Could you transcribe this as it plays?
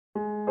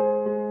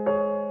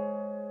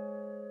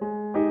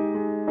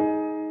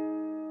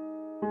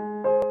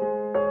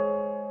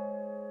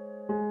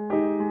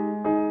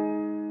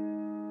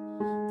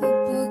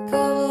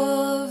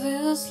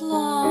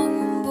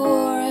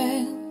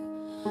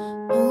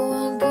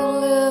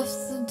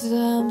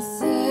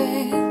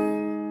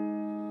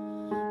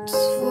dancing. It's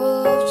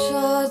full of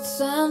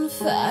charts and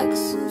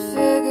facts and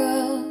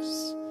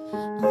figures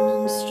and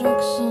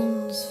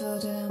instructions for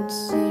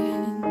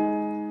dancing.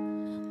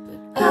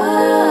 But I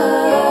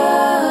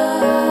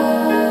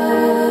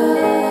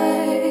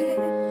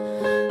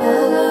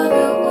love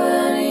it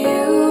when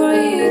you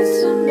read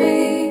to me,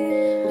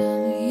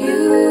 and you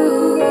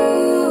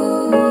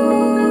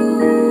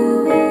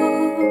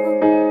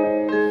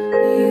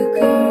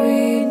can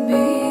read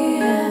me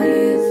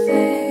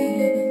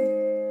anything.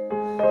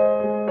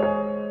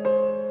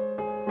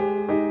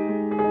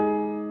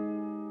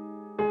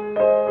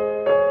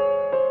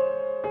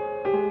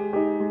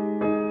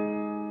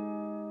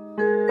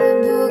 The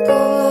book of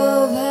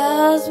love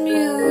has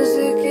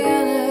music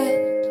in it.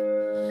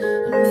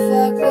 In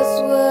fact, that's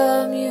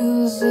where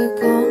music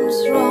comes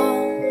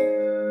from.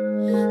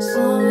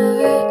 Some of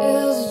it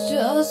is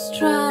just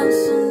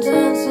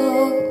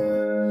transcendental,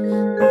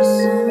 and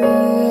some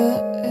of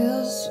it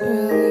is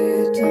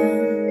really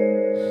dumb.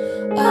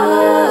 I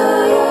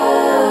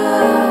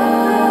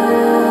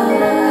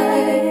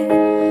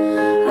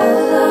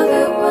love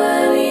it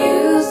when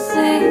you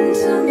sing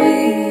to me.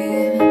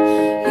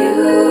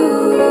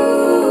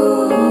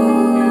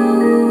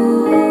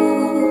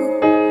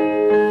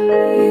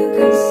 You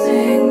can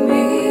sing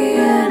me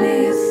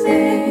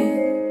anything.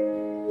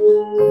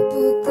 The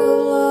book of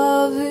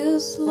love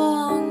is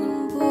long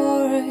and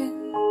boring,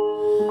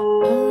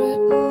 and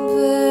written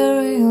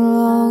very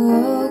long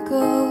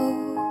ago.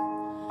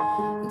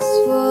 It's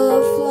full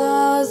of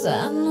flowers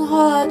and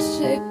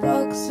heart-shaped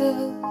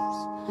boxes,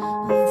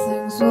 and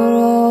things we're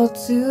all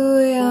too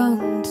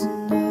young to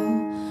know.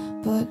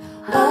 But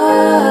I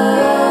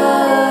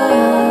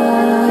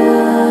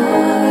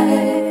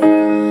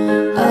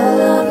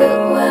love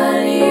it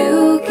when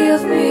you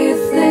give me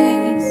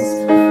things.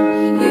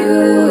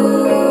 You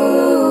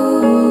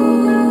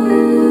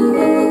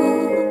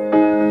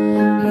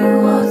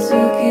want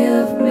to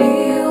give me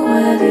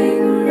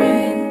wedding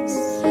rings.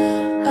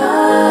 I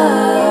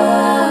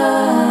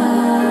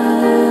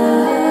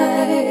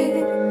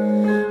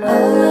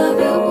love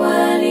it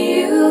when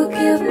you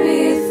give me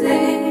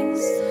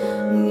things.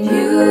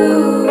 You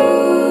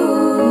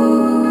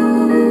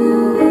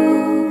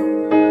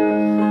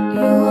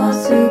want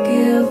to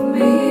give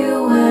me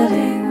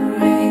wedding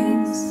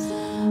rings.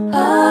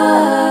 I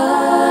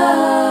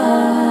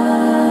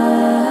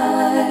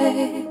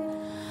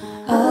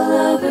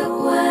love it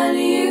when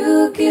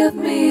you give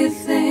me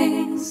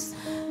things.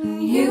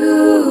 You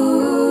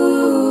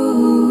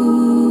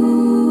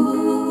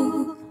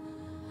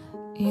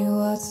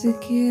want to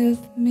give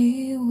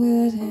me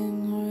wedding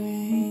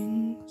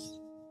rings.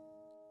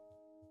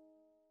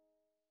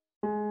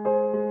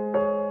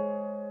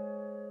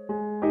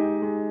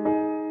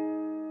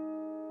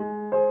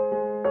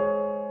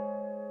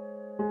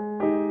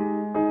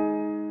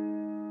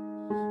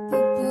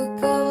 The book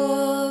of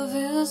love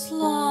is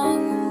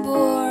long and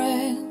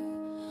boring.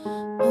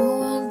 No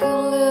one can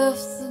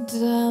lift the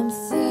damn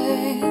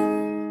thing.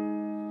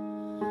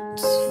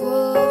 It's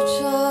full of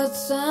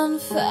charts and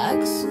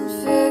facts and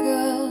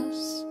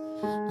figures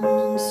and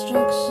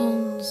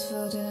instructions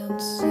for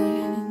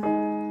dancing.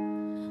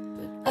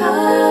 But I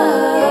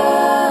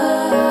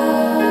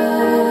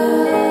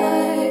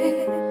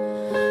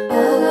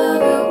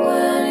love it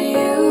when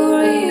you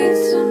read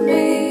to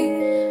me,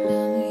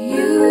 and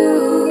you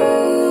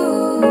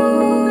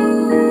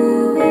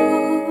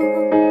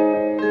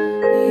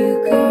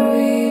can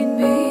read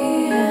me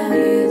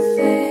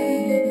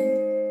anything.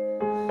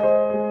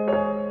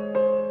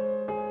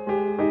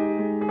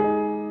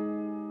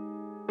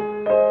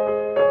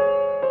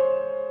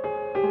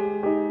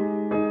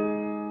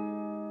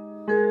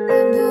 The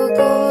book of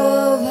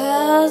love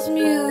has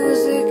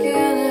music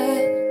in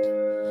it.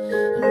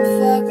 In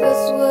fact,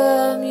 that's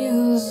where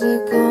music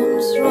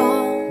comes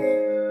from.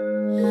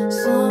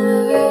 Some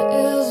of it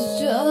is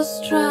just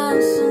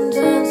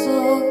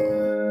transcendental,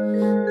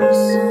 and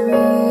some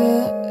of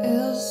it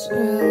is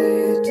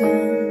really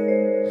dumb.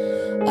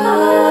 I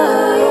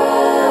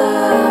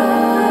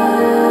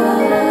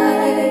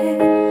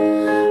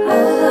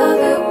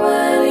love it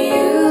when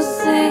you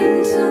sing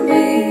to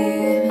me.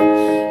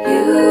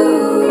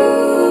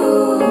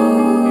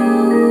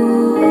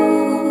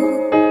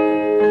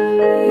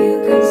 You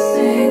can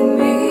sing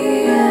me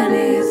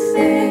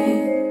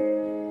anything.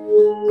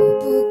 The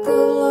book of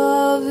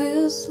love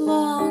is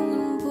long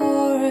and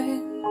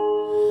boring,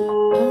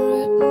 and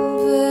written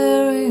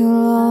very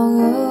long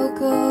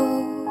ago.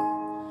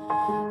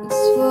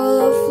 It's full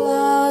of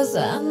flowers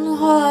and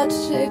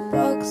heart-shaped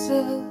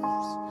boxes,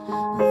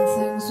 and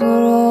things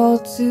we're all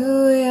too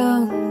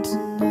young to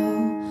know.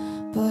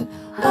 But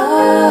I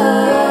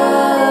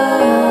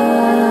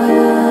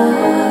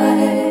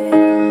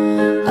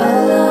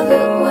love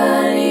it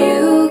when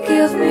you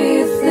give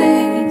me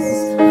things.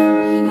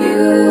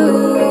 You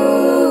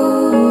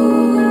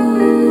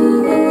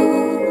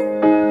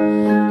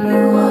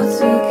want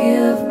to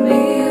give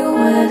me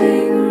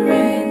wedding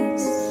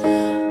rings.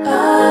 I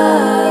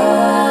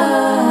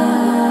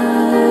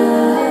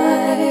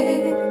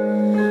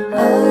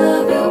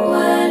love it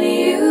when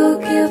you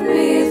give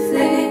me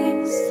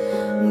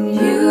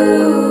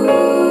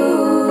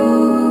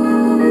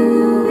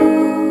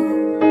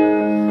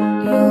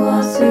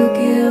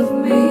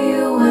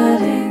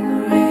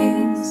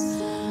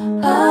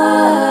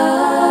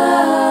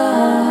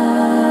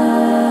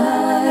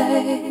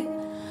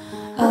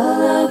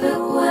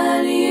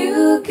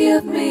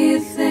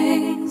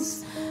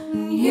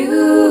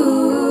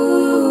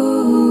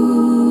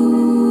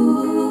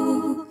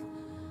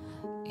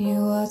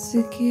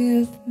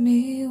give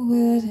me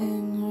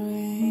wedding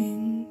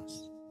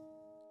rings.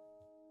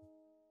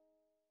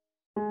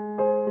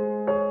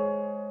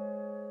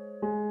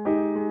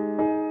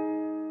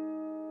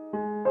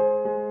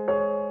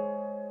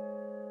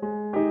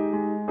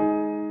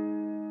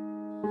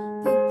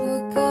 The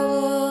book of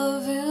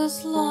love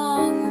is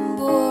long and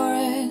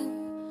boring.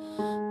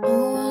 No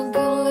one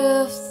can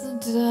lift the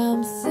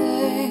damn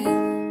thing.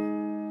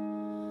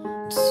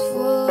 It's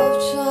full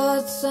of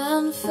charts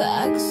and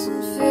facts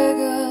and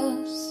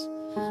figures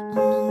and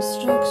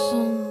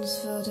instructions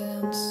for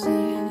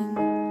dancing.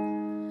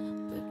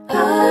 But I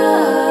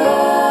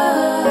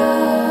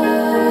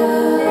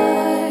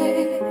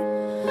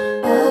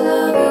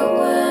love it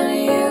when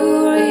you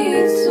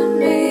read to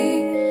me,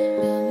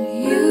 and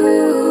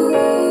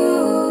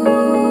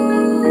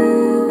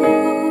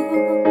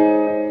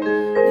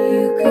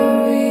you can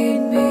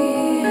read me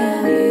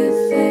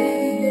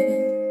anything.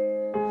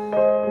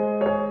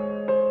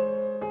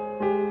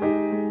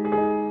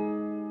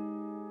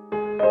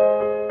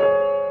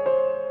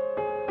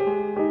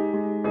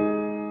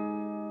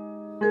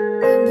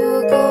 The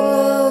book of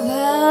love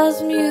has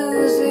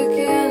music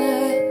in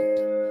it.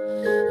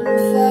 In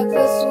fact,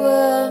 that's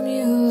where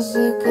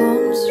music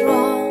comes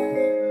from.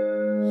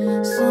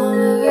 Some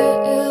of it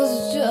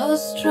is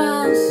just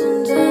trance